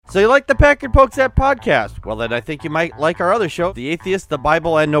So you like the Pack and Pokes That podcast? Well, then I think you might like our other show, The Atheist, the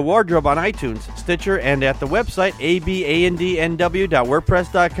Bible, and No Wardrobe on iTunes, Stitcher, and at the website,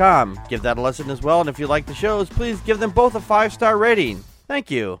 abandnw.wordpress.com. Give that a listen as well, and if you like the shows, please give them both a 5-star rating. Thank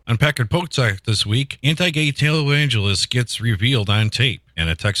you. On Pack and Pokes That this week, anti-gay televangelist gets revealed on tape, and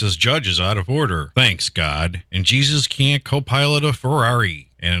a Texas judge is out of order. Thanks, God. And Jesus can't co-pilot a Ferrari.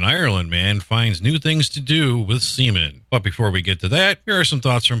 And an Ireland man finds new things to do with semen. But before we get to that, here are some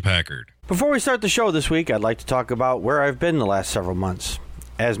thoughts from Packard. Before we start the show this week, I'd like to talk about where I've been the last several months.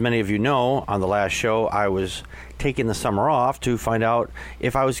 As many of you know, on the last show, I was taking the summer off to find out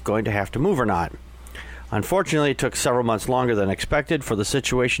if I was going to have to move or not. Unfortunately, it took several months longer than expected for the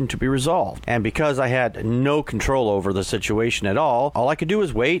situation to be resolved. And because I had no control over the situation at all I could do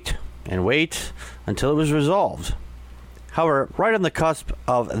was wait and wait until it was resolved. However, right on the cusp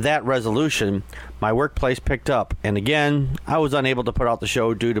of that resolution, my workplace picked up, and again, I was unable to put out the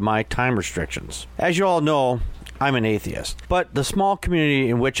show due to my time restrictions. As you all know, I'm an atheist, but the small community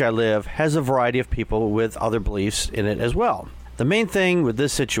in which I live has a variety of people with other beliefs in it as well. The main thing with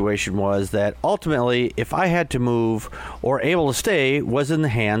this situation was that ultimately, if I had to move or able to stay, was in the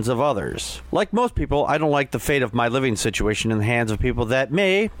hands of others. Like most people, I don't like the fate of my living situation in the hands of people that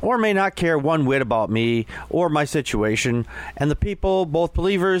may or may not care one whit about me or my situation, and the people, both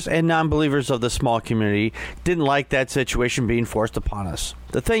believers and non-believers of the small community, didn't like that situation being forced upon us.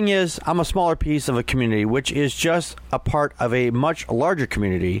 The thing is, I'm a smaller piece of a community which is just a part of a much larger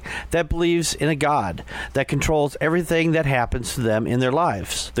community that believes in a God that controls everything that happens to them in their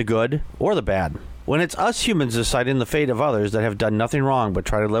lives, the good or the bad. When it's us humans deciding the fate of others that have done nothing wrong but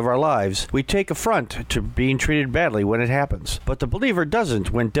try to live our lives, we take affront to being treated badly when it happens. But the believer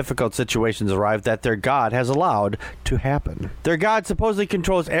doesn't when difficult situations arrive that their God has allowed to happen. Their God supposedly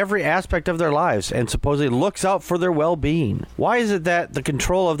controls every aspect of their lives and supposedly looks out for their well-being. Why is it that the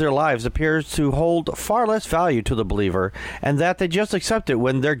control of their lives appears to hold far less value to the believer, and that they just accept it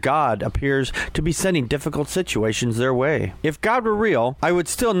when their God appears to be sending difficult situations their way? If God were real, I would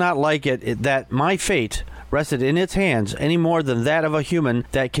still not like it that my fate rested in its hands any more than that of a human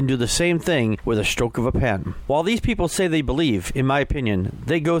that can do the same thing with a stroke of a pen. While these people say they believe, in my opinion,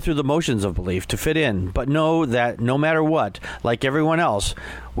 they go through the motions of belief to fit in, but know that no matter what, like everyone else,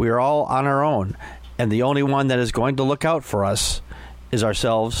 we are all on our own, and the only one that is going to look out for us is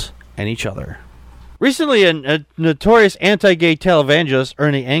ourselves and each other. Recently, a notorious anti-gay televangelist,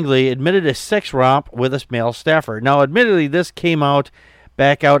 Ernie Angley, admitted a sex romp with a male staffer. Now, admittedly, this came out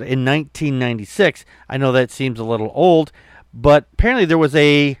back out in 1996. I know that seems a little old, but apparently there was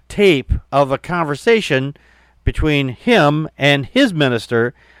a tape of a conversation between him and his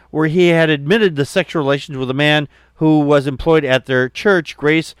minister where he had admitted the sexual relations with a man who was employed at their church,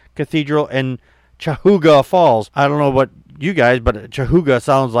 Grace Cathedral in Chahuga Falls. I don't know what you guys, but Chahuga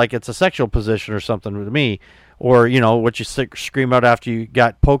sounds like it's a sexual position or something to me. Or, you know, what you scream out after you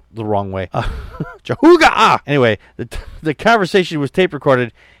got poked the wrong way. Chahuga! Anyway, the conversation was tape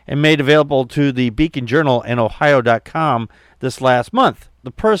recorded and made available to the Beacon Journal and Ohio.com this last month.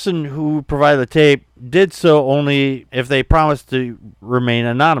 The person who provided the tape did so only if they promised to remain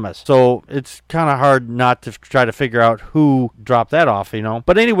anonymous. So it's kind of hard not to try to figure out who dropped that off, you know.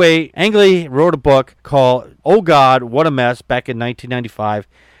 But anyway, Angley wrote a book called Oh God, What a Mess back in 1995.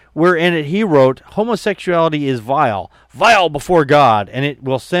 Where in it he wrote, homosexuality is vile before God, and it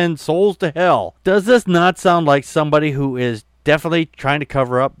will send souls to hell. Does this not sound like somebody who is definitely trying to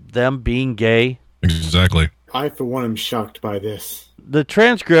cover up them being gay? Exactly. I, for one, am shocked by this. The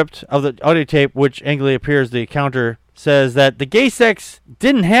transcript of the audio tape, which Angley appears the counter, says that the gay sex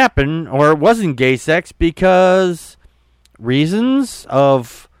didn't happen, or wasn't gay sex, because reasons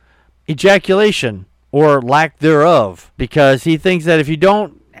of ejaculation, or lack thereof. Because he thinks that if you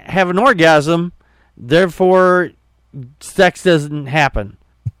don't have an orgasm, therefore sex doesn't happen.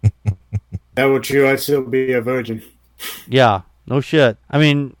 That were true, I'd still be a virgin. Yeah, no shit. I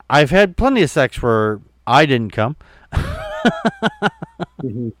mean, I've had plenty of sex where I didn't come.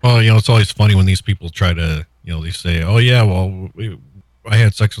 Well, you know, it's always funny when these people try to, you know, they say, oh yeah, well, I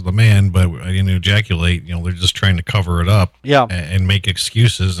had sex with a man, but I didn't ejaculate. You know, they're just trying to cover it up. Yeah. And make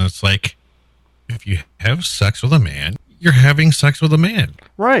excuses. And it's like, if you have sex with a man, you're having sex with a man.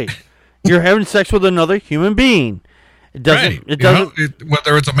 Right. You're having sex with another human being. It doesn't. Right. It doesn't. You know,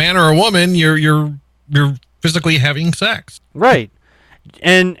 whether it's a man or a woman, you're physically having sex. Right.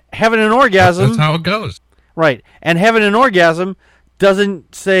 And having an orgasm. That's how it goes. Right. And having an orgasm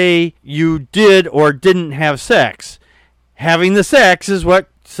doesn't say you did or didn't have sex. Having the sex is what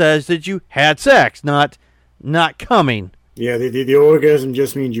says that you had sex, not coming. Yeah, the orgasm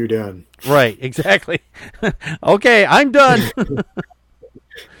just means you're done. Right, exactly. Okay, I'm done.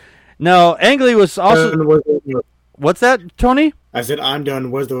 Now, Ang Lee was also... Done, where's the remote? What's that, Tony? I said, I'm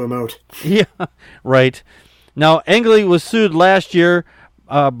done. Where's the remote? Yeah, right. Now, Ang Lee was sued last year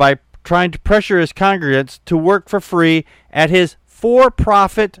by trying to pressure his congregants to work for free at his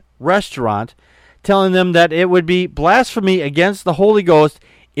for-profit restaurant, telling them that it would be blasphemy against the Holy Ghost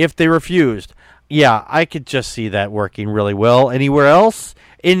if they refused. Yeah, I could just see that working really well. Anywhere else?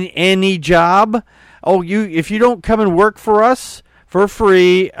 In any job? Oh, if you don't come and work for us for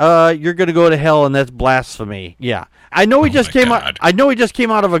free, you're going to go to hell, and that's blasphemy. Yeah. I know he just came out. I know he just came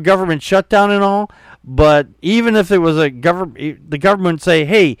out of a government shutdown and all, but even if it was the government say,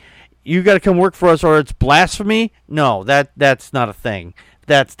 "Hey, you got to come work for us, or it's blasphemy." No, that's not a thing.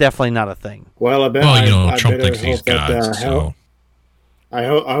 That's definitely not a thing. Well, I bet. Well, I Trump better thinks he's hope that, God, so... I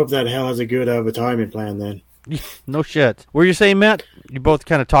hope that hell has a good retirement plan then. No shit. What were you saying, Matt? You both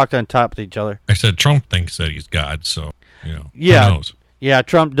kind of talked on top of each other. I said Trump thinks that he's God, so, Yeah. who knows? Yeah,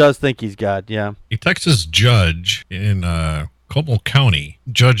 Trump does think he's God, yeah. A Texas judge in Comal County,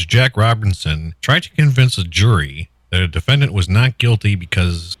 Judge Jack Robinson, tried to convince a jury that a defendant was not guilty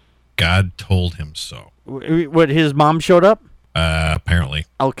because God told him so. What, his mom showed up? Apparently.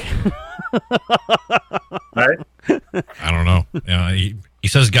 Okay. Right? I don't know. He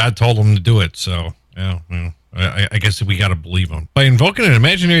says God told him to do it, so I guess we got to believe him. By invoking an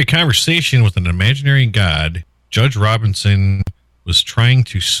imaginary conversation with an imaginary God, Judge Robinson was trying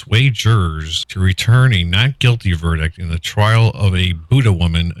to sway jurors to return a not guilty verdict in the trial of a Buddha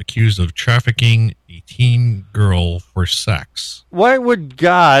woman accused of trafficking a teen girl for sex. Why would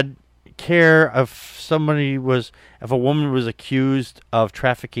God care if a woman was accused of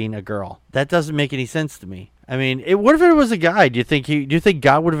trafficking a girl? That doesn't make any sense to me. I mean, what if it was a guy? Do you think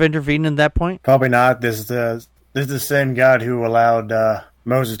God would have intervened in that point? Probably not. This is the same God who allowed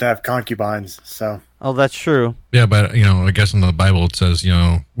Moses to have concubines. So. Oh, that's true. Yeah, but, I guess in the Bible it says,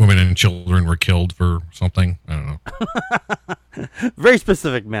 women and children were killed for something. I don't know. Very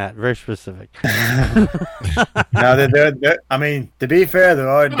specific, Matt. Very specific. Now, I mean, to be fair, there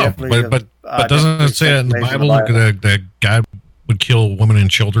are definitely... But doesn't it say that in the Bible that God would kill women and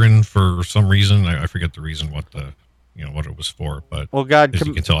children for some reason? I forget the reason what it was for, but well, God, as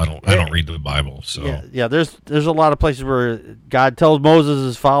you can tell, I don't read the Bible. So yeah, there's a lot of places where God tells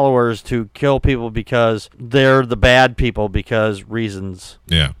Moses' followers to kill people because they're the bad people because reasons.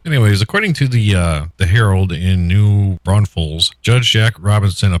 Yeah. Anyways, according to the Herald in New Braunfels, Judge Jack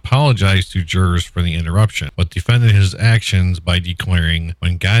Robinson apologized to jurors for the interruption, but defended his actions by declaring,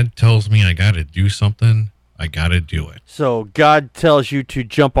 "When God tells me I got to do something, I gotta do it." So God tells you to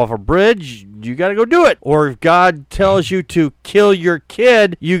jump off a bridge, you gotta go do it. Or if God tells you to kill your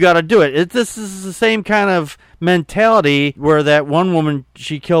kid, you gotta do it. This is the same kind of mentality where that one woman,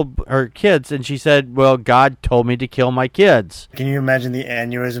 she killed her kids and she said, well, God told me to kill my kids. Can you imagine the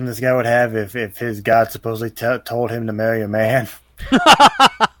aneurysm this guy would have if his God supposedly told him to marry a man?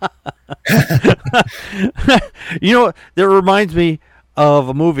 That reminds me of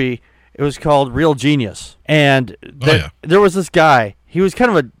a movie. It was called Real Genius, and there was this guy. He was kind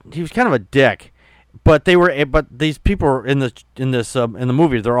of a dick, but these people were in the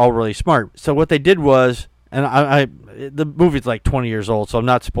movie. They're all really smart. So what they did was, and the movie's like 20 years old, so I'm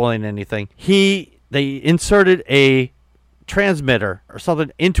not spoiling anything. They inserted a transmitter or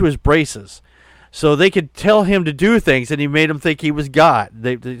something into his braces, so they could tell him to do things, and he made him think he was God.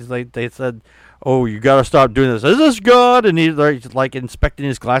 They said, "Oh, you got to stop doing this. Is this God?" And he's like inspecting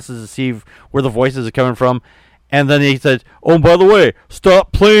his glasses to see where the voices are coming from. And then he said, "Oh, by the way,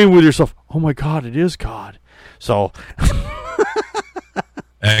 stop playing with yourself." Oh my God, it is God. So,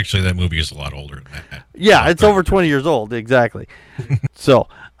 actually, that movie is a lot older than that. Yeah, it's over 20 years old, exactly. So,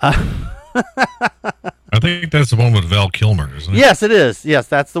 I think that's the one with Val Kilmer, isn't it? Yes, it is. Yes,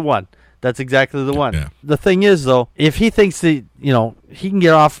 that's the one. That's exactly the one. Yeah. The thing is, though, if he thinks that, he can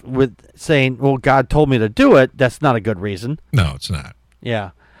get off with saying, well, God told me to do it, that's not a good reason. No, it's not.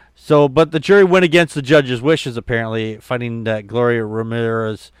 Yeah. So, but the jury went against the judge's wishes, apparently, finding that Gloria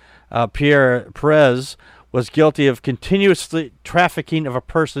Ramirez Perez was guilty of continuously trafficking of a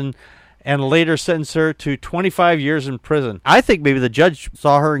person and later sentenced her to 25 years in prison. I think maybe the judge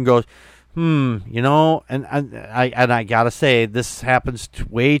saw her and goes, and I gotta say, this happens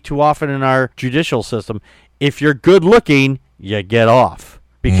way too often in our judicial system. If you're good looking, you get off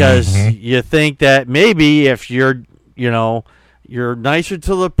because you think that maybe if you're nicer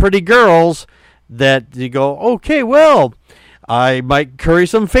to the pretty girls, that you go, okay, well, I might curry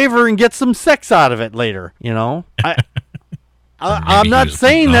some favor and get some sex out of it later. I'm not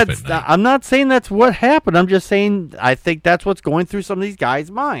saying that's what happened. I'm just saying I think that's what's going through some of these guys'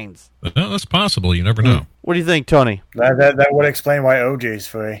 minds. Well, that's possible. You never know. What do you think, Tony? That would explain why OJ's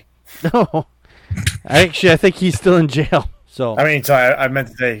free. No. I think he's still in jail. So I mean, sorry, I meant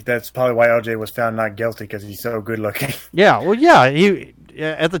to say that's probably why LJ was found not guilty, because he's so good looking. yeah, well, yeah, he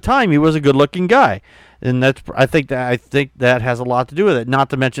at the time he was a good-looking guy, and I think that has a lot to do with it. Not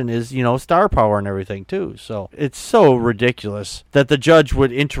to mention his star power and everything too. So it's so ridiculous that the judge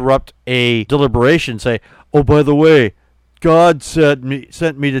would interrupt a deliberation, say, "Oh, by the way, God sent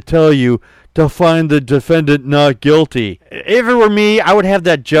me to tell you to find the defendant not guilty." If it were me, I would have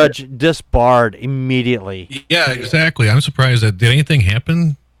that judge disbarred immediately. Yeah, exactly. I'm surprised that did anything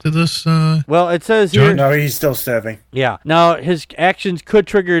happen to this? Well, it says here. No, he's still serving. Yeah. Now, his actions could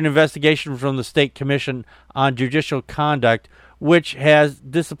trigger an investigation from the State Commission on Judicial Conduct, which has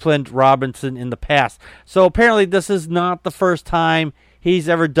disciplined Robinson in the past. So apparently this is not the first time he's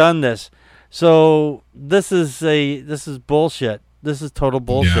ever done this. So this is bullshit. This is total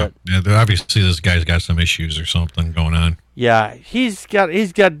bullshit. Yeah, obviously this guy's got some issues or something going on. Yeah, he's got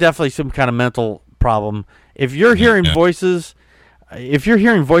definitely some kind of mental problem. If you're hearing voices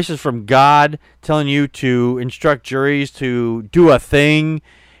from God telling you to instruct juries to do a thing,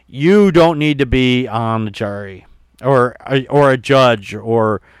 you don't need to be on the jury or a judge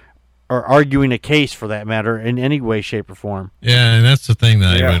or arguing a case, for that matter, in any way, shape, or form. Yeah, and that's the thing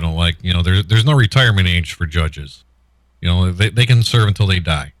that I really don't like. There's no retirement age for judges. They can serve until they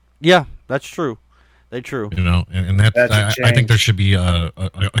die. Yeah, that's true. And that's I think there should be a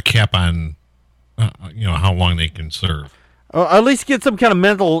cap on how long they can serve. Or at least get some kind of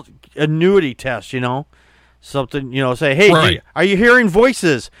mental annuity test, something, say, hey, right. Are you hearing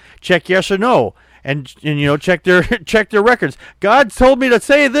voices? Check yes or no. And check their records. God told me to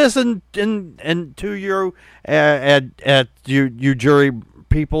say this and to your at you jury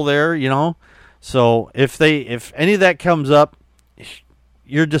people there, So if any of that comes up,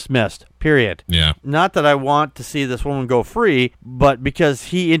 you're dismissed. Period. Yeah. Not that I want to see this woman go free, but because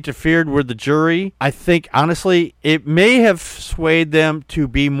he interfered with the jury, I think honestly it may have swayed them to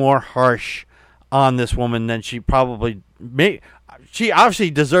be more harsh on this woman than she probably may. She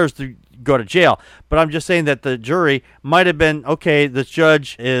obviously deserves to go to jail, but I'm just saying that the jury might have been, okay, this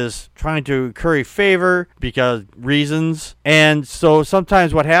judge is trying to curry favor because reasons, and so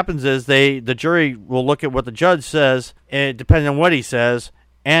sometimes what happens is the jury will look at what the judge says, and depending on what he says,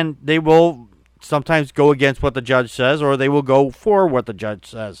 and they will sometimes go against what the judge says, or they will go for what the judge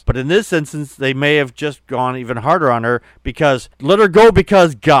says. But in this instance, they may have just gone even harder on her because let her go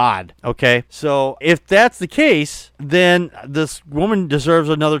because God. Okay, so if that's the case, then this woman deserves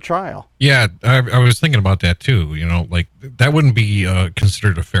another trial. Yeah, I was thinking about that too. That wouldn't be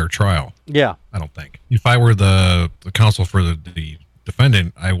considered a fair trial. Yeah, I don't think. If I were the counsel for the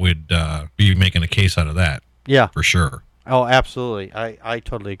defendant, I would be making a case out of that. Yeah, for sure. Oh, absolutely. I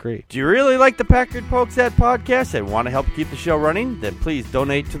totally agree. Do you really like the Packard Pokes At podcast and want to help keep the show running? Then please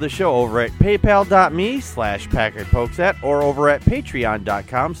donate to the show over at paypal.me/PackardPokesAt or over at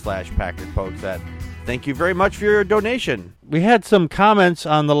patreon.com/PackardPokesAt. Thank you very much for your donation. We had some comments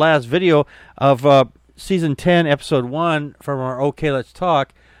on the last video of Season 10, Episode 1 from our OK Let's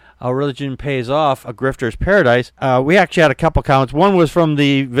Talk, Religion Pays Off, A Grifter's Paradise. We actually had a couple comments. One was from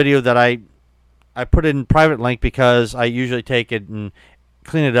the video that I put it in private link because I usually take it and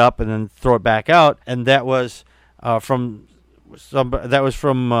clean it up and then throw it back out, and that was from one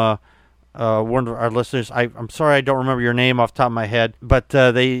of our listeners. I'm sorry I don't remember your name off the top of my head, but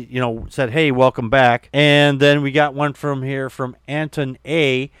they said, hey, welcome back. And then we got one from Anton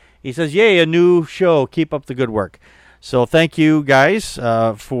A. He says, yay, a new show, keep up the good work. So thank you guys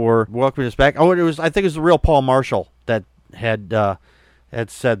for welcoming us back. I think it was the real Paul Marshall that had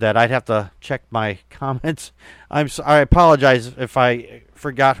said that. I'd have to check my comments. I apologize if I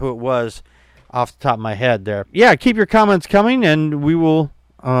forgot who it was off the top of my head there. Yeah, keep your comments coming, and we will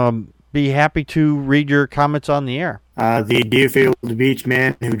be happy to read your comments on the air. The Deerfield Beach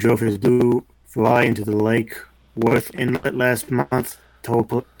man who drove his blue fly into the Lake Worth Inlet last month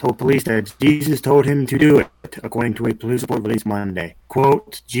told police that Jesus told him to do it, according to a police report released Monday.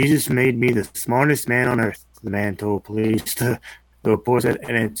 Quote, Jesus made me the smartest man on earth, the man told police. The report said,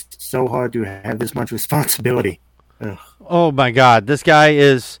 and it's so hard to have this much responsibility. Ugh. Oh, my God. This guy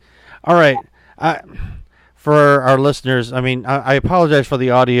is... All right. For our listeners, I apologize for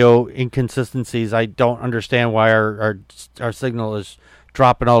the audio inconsistencies. I don't understand why our signal is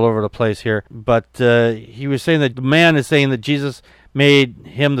dropping all over the place here. But he was saying that the man is saying that Jesus made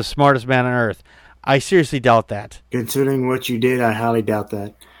him the smartest man on earth. I seriously doubt that. Considering what you did, I highly doubt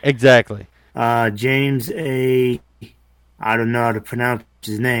that. Exactly. James A... I don't know how to pronounce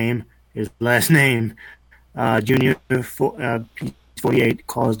his last name, Junior 48,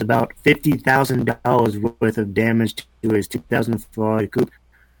 caused about $50,000 worth of damage to his 2004 coupe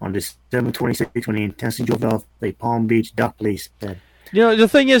on December 26th when he intentionally drove off the Palm Beach Dock Police said. You know, the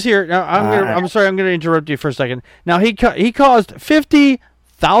thing is here. Now, I'm sorry. I'm going to interrupt you for a second. Now, he caused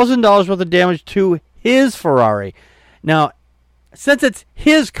 $50,000 worth of damage to his Ferrari. Now, since it's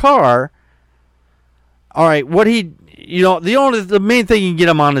his car, all right. The main thing you can get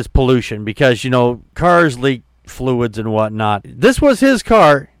him on is pollution because cars leak fluids and whatnot. This was his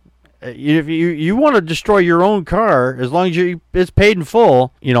car. If you want to destroy your own car, as long as it's paid in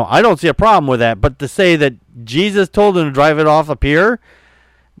full, I don't see a problem with that. But to say that Jesus told him to drive it off a pier,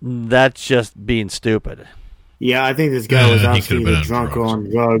 that's just being stupid. Yeah, I think this guy was obviously either drunk or on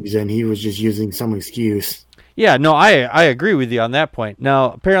drugs, and he was just using some excuse. Yeah, no, I agree with you on that point.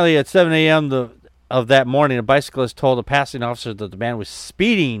 Now, apparently at 7 a.m. of that morning, a bicyclist told a passing officer that the man was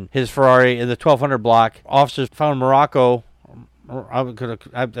speeding his Ferrari in the 1200 block. Officers found Morocco. I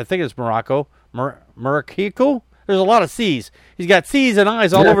think it's Morocco. Murakico? There's a lot of C's. He's got C's and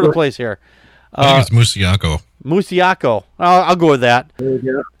I's all over the place here. I think it's Musiaco. Musiaco. I'll go with that.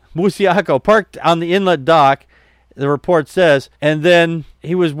 Yeah. Musiaco parked on the inlet dock, the report says, and then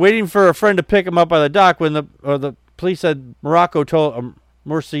he was waiting for a friend to pick him up by the dock when the police said Morocco told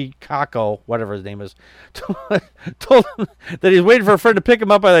Mercy Kako, whatever his name is, told him that he's waiting for a friend to pick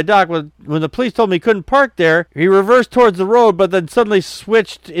him up by the dock. When the police told him he couldn't park there, he reversed towards the road, but then suddenly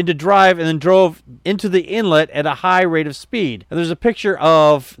switched into drive and then drove into the inlet at a high rate of speed. And there's a picture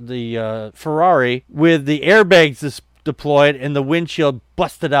of the Ferrari with the airbags deployed and the windshield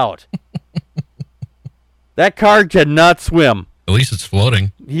busted out. That car cannot swim. At least it's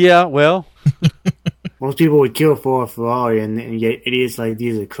floating. Yeah, well... Most people would kill for a Ferrari, and yet idiots like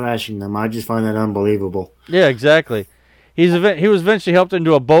these are crashing them. I just find that unbelievable. Yeah, exactly. He was eventually helped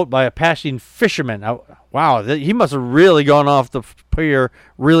into a boat by a passing fisherman. Wow, he must have really gone off the pier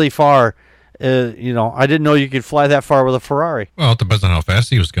really far. I didn't know you could fly that far with a Ferrari. Well, it depends on how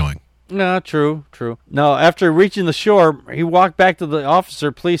fast he was going. No, true. Now, after reaching the shore, he walked back to the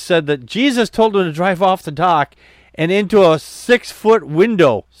officer. Police said that Jesus told him to drive off the dock and into a 6-foot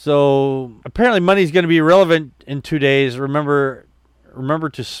window. So apparently money's going to be irrelevant in 2 days. Remember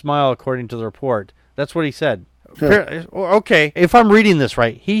to smile, according to the report. That's what he said. Sure. Okay, if I'm reading this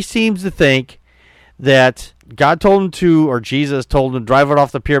right, he seems to think that God told him to, or Jesus told him to drive it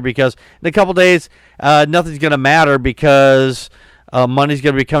off the pier because in a couple days nothing's going to matter because money's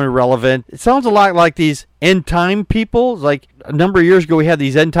going to become irrelevant. It sounds a lot like these end-time people. Like a number of years ago, we had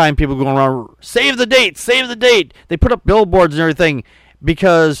these end-time people going around, save the date, save the date. They put up billboards and everything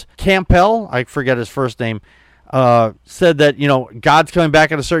because Campbell, I forget his first name, said that, God's coming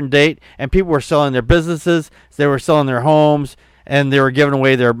back at a certain date, and people were selling their businesses, they were selling their homes, and they were giving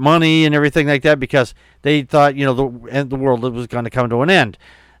away their money and everything like that because they thought, the world was going to come to an end.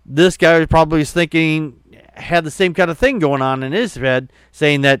 This guy probably was thinking... had the same kind of thing going on in his head,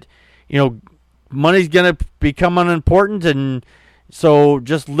 saying that, money's going to become unimportant, and so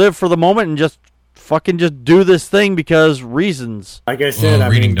just live for the moment and just fucking just do this thing because reasons. Like I said,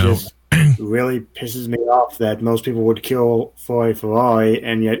 it just really pisses me off that most people would kill for a Ferrari,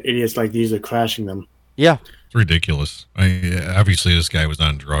 and yet idiots like these are crashing them. Yeah. It's ridiculous. Obviously, this guy was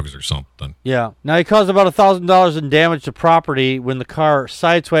on drugs or something. Yeah. Now, he caused about $1,000 in damage to property when the car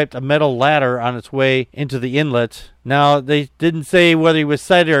sideswiped a metal ladder on its way into the inlet. Now, they didn't say whether he was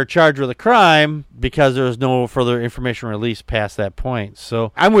cited or charged with a crime because there was no further information released past that point.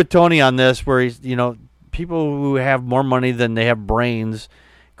 So I'm with Tony on this, where he's, people who have more money than they have brains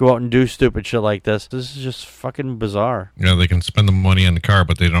go out and do stupid shit like this. This is just fucking bizarre. Yeah, they can spend the money on the car,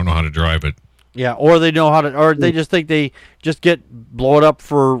 but they don't know how to drive it. Yeah, or they know how to, or they just think they just blow it up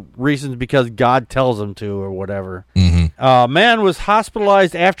for reasons because God tells them to or whatever. Mm-hmm. Man was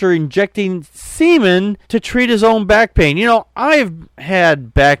hospitalized after injecting semen to treat his own back pain. I've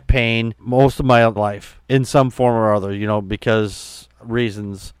had back pain most of my life in some form or other, because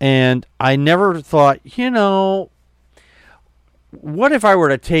reasons. And I never thought, what if I were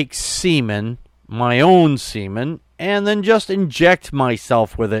to take semen, my own semen, and then just inject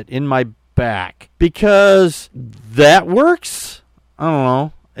myself with it in my back, because that works. I don't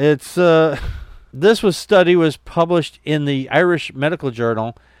know. It's this study was published in the Irish Medical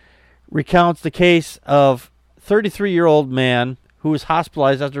Journal, recounts the case of 33-year-old man who was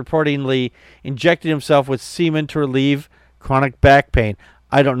hospitalized after reportedly injecting himself with semen to relieve chronic back pain.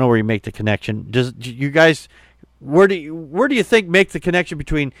 I don't know where you make the connection. Do you guys, where do you think make the connection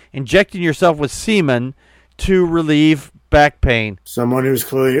between injecting yourself with semen to relieve back pain? Someone who's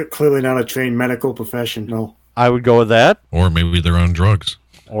clearly not a trained medical professional. I would go with that. Or maybe they're on drugs.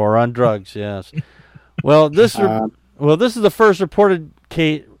 Or on drugs, yes. Well, this is the first reported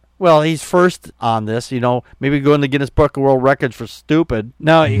case Well, he's first on this, maybe go in the Guinness Book of World Records for stupid.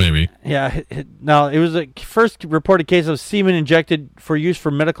 No, Maybe. Yeah. Now, it was a first reported case of semen injected for use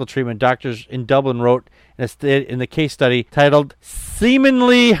for medical treatment. Doctors in Dublin wrote in the case study titled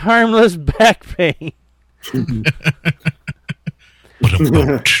 "Seemingly Harmless Back Pain."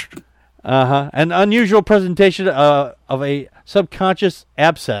 An unusual presentation of a subconscious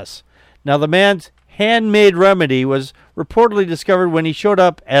abscess. Now, the man's handmade remedy was reportedly discovered when he showed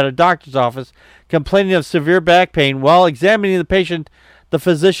up at a doctor's office complaining of severe back pain. While examining the patient, the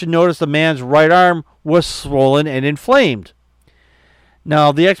physician noticed the man's right arm was swollen and inflamed.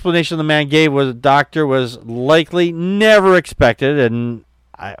 Now, the explanation the man gave was the doctor was likely never expected, and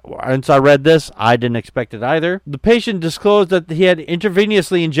once I read this, I didn't expect it either. The patient disclosed that he had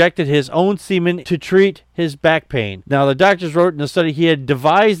intravenously injected his own semen to treat his back pain. Now, the doctors wrote in the study he had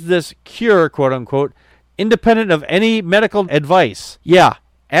devised this cure, quote unquote, independent of any medical advice. Yeah,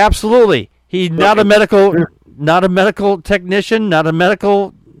 absolutely. He's not a medical technician,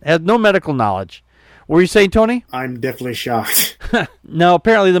 has no medical knowledge. What were you saying, Tony? I'm definitely shocked. Now,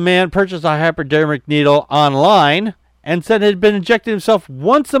 apparently the man purchased a hypodermic needle online and said had been injecting himself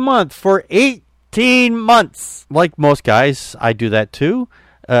once a month for 18 months. Like most guys, I do that too.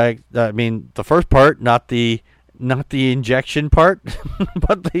 I mean, the first part, not the injection part,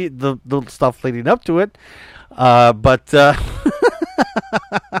 but the stuff leading up to it.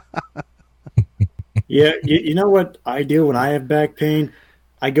 Yeah, you know what I do when I have back pain?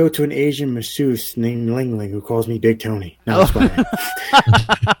 I go to an Asian masseuse named Ling Ling who calls me Big Tony. No, that's fine.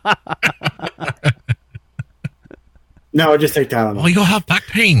 No, I just take Tylenol. Oh, you'll have back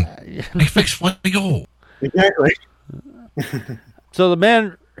pain. I fix what we go. Exactly. So the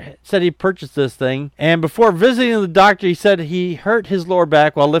man said he purchased this thing, and before visiting the doctor, he said he hurt his lower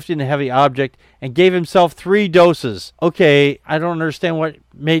back while lifting a heavy object and gave himself 3 doses. Okay, I don't understand what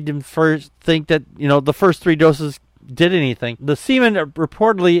made him first think that, the first 3 doses did anything. The semen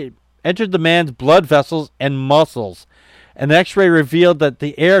reportedly entered the man's blood vessels and muscles. An x-ray revealed that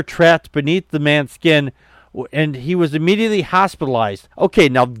the air trapped beneath the man's skin, and he was immediately hospitalized. Okay,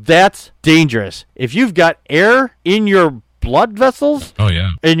 now that's dangerous. If you've got air in your blood vessels,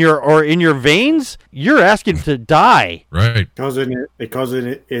 in your veins, you're asking to die. Right. It causes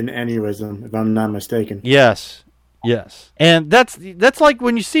it in aneurysm, if I'm not mistaken. Yes. And that's like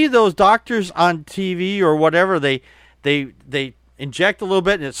when you see those doctors on TV or whatever, they inject a little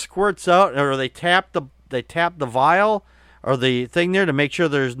bit and it squirts out, or they tap the vial or the thing there to make sure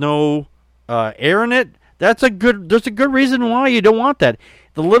there's no air in it. There's a good reason why you don't want that.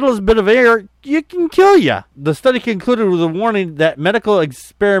 The littlest bit of air, you can kill you. The study concluded with a warning that medical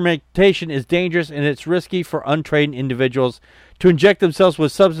experimentation is dangerous and it's risky for untrained individuals to inject themselves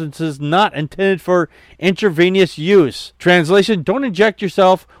with substances not intended for intravenous use. Translation, don't inject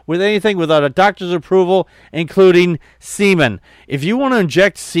yourself with anything without a doctor's approval, including semen. If you want to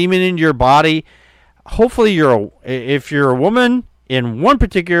inject semen into your body, hopefully if you're a woman in one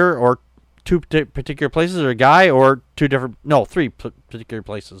particular or 2 particular places, or a guy, or 3 particular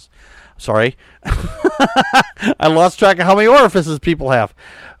places. Sorry. I lost track of how many orifices people have,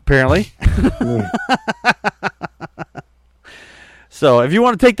 apparently. So if you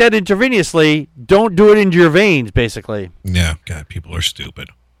want to take that intravenously, don't do it into your veins, basically. Yeah, God, people are stupid.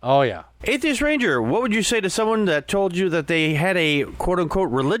 Oh, yeah. Atheist Ranger, what would you say to someone that told you that they had a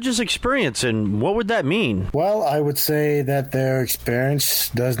quote-unquote religious experience, and what would that mean? Well, I would say that their experience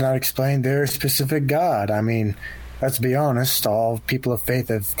does not explain their specific God. I mean, let's be honest, all people of faith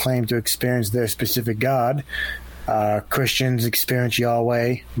have claimed to experience their specific God. Christians experience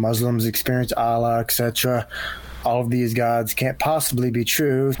Yahweh, Muslims experience Allah, etc. All of these gods can't possibly be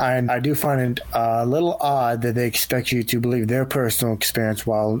true, and I do find it a little odd that they expect you to believe their personal experience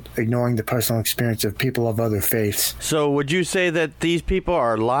while ignoring the personal experience of people of other faiths. So would you say that these people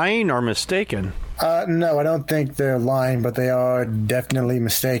are lying or mistaken? No, I don't think they're lying, but they are definitely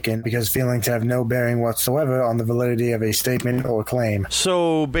mistaken, because feelings have no bearing whatsoever on the validity of a statement or claim.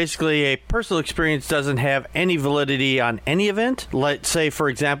 So basically, a personal experience doesn't have any validity on any event? Let's say, for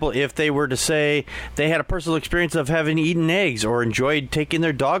example, if they were to say they had a personal experience of having eaten eggs or enjoyed taking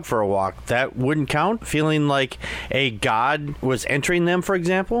their dog for a walk, that wouldn't count? Feeling like a god was entering them, for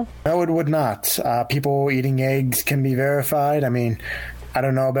example? No, it would not. People eating eggs can be verified. I mean, I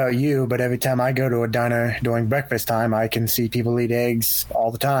don't know about you, but every time I go to a diner during breakfast time, I can see people eat eggs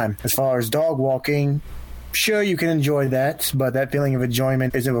all the time. As far as dog walking, sure, you can enjoy that, but that feeling of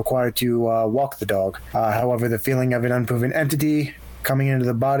enjoyment isn't required to walk the dog. However, the feeling of an unproven entity coming into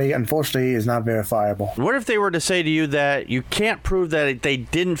the body, unfortunately, is not verifiable. What if they were to say to you that you can't prove that they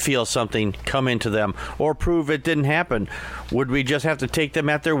didn't feel something come into them or prove it didn't happen? Would we just have to take them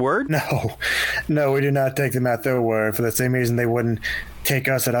at their word? No, we do not take them at their word for the same reason they wouldn't take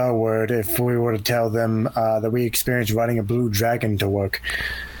us at our word if we were to tell them that we experienced riding a blue dragon to work.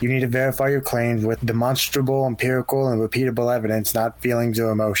 You need to verify your claims with demonstrable, empirical, and repeatable evidence, not feelings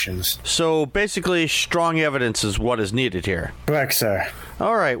or emotions. So basically, strong evidence is what is needed here. Correct, sir.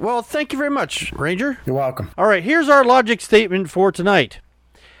 All right. Well, thank you very much, Ranger. You're welcome. All right, here's our logic statement for tonight.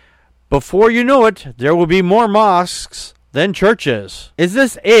 Before you know it, there will be more mosques than churches. Is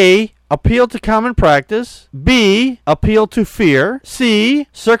this A, appeal to common practice, B, appeal to fear, C,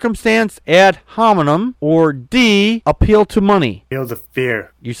 circumstance ad hominem, or D, appeal to money? Appeal to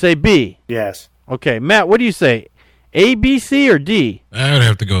fear. You say B. Yes. Okay, Matt, what do you say? A, B, C, or D? I would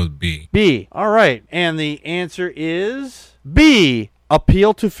have to go with B. B. All right, and the answer is B,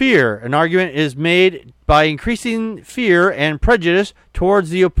 appeal to fear. An argument is made by increasing fear and prejudice towards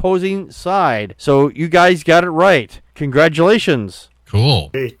the opposing side. So you guys got it right. Congratulations. Cool.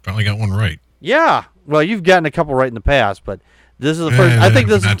 Hey. Finally got one right. Yeah. Well, you've gotten a couple right in the past, but this is the first. I think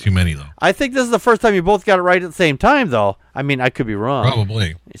this not is too many though. I think this is the first time you both got it right at the same time, though. I mean, I could be wrong.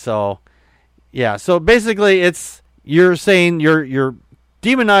 Probably. So, yeah. So basically, you're saying you're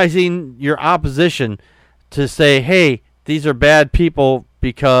demonizing your opposition to say, hey, these are bad people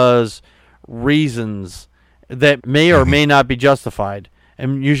because reasons that may or may not be justified.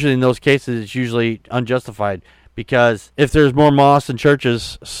 And usually in those cases, it's usually unjustified. Because if there's more mosques than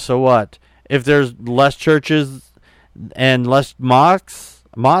churches, so what? If there's less churches and less mosques,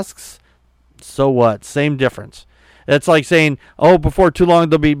 so what? Same difference. It's like saying, oh, before too long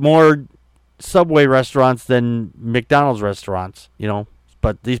there'll be more Subway restaurants than McDonald's restaurants,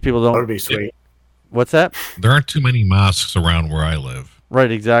 But these people don't. That would be sweet. What's that? There aren't too many mosques around where I live.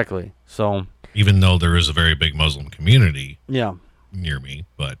 Right, exactly. So, even though there is a very big Muslim community yeah. near me,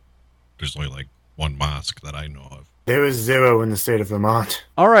 but there's only like one mosque that I know of. There is 0 in the state of Vermont.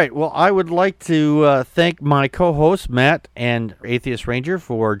 All right. Well, I would like to thank my co-hosts, Matt and Atheist Ranger,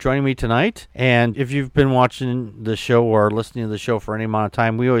 for joining me tonight. And if you've been watching the show or listening to the show for any amount of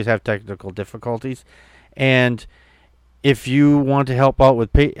time, we always have technical difficulties. And if you want to help out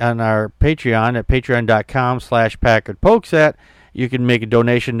with on our Patreon at patreon.com/PackardPokesat, you can make a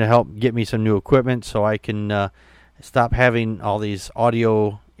donation to help get me some new equipment so I can stop having all these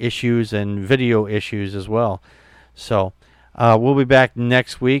audio issues and video issues as well. So we'll be back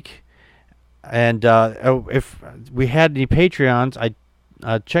next week. And if we had any Patreons, I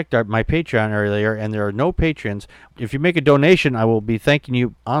checked my Patreon earlier, and there are no patrons. If you make a donation, I will be thanking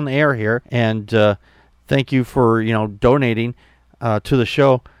you on the air here, and thank you for donating to the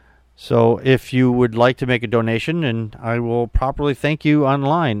show. So if you would like to make a donation, and I will properly thank you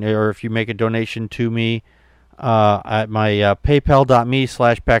online, or if you make a donation to me at my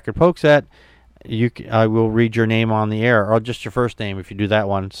paypal.me/PackardPokesat, I will read your name on the air, or just your first name if you do that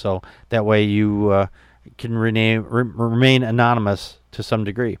one. So that way you can remain anonymous to some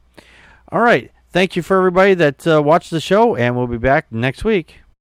degree. All right. Thank you for everybody that watched the show, and we'll be back next week.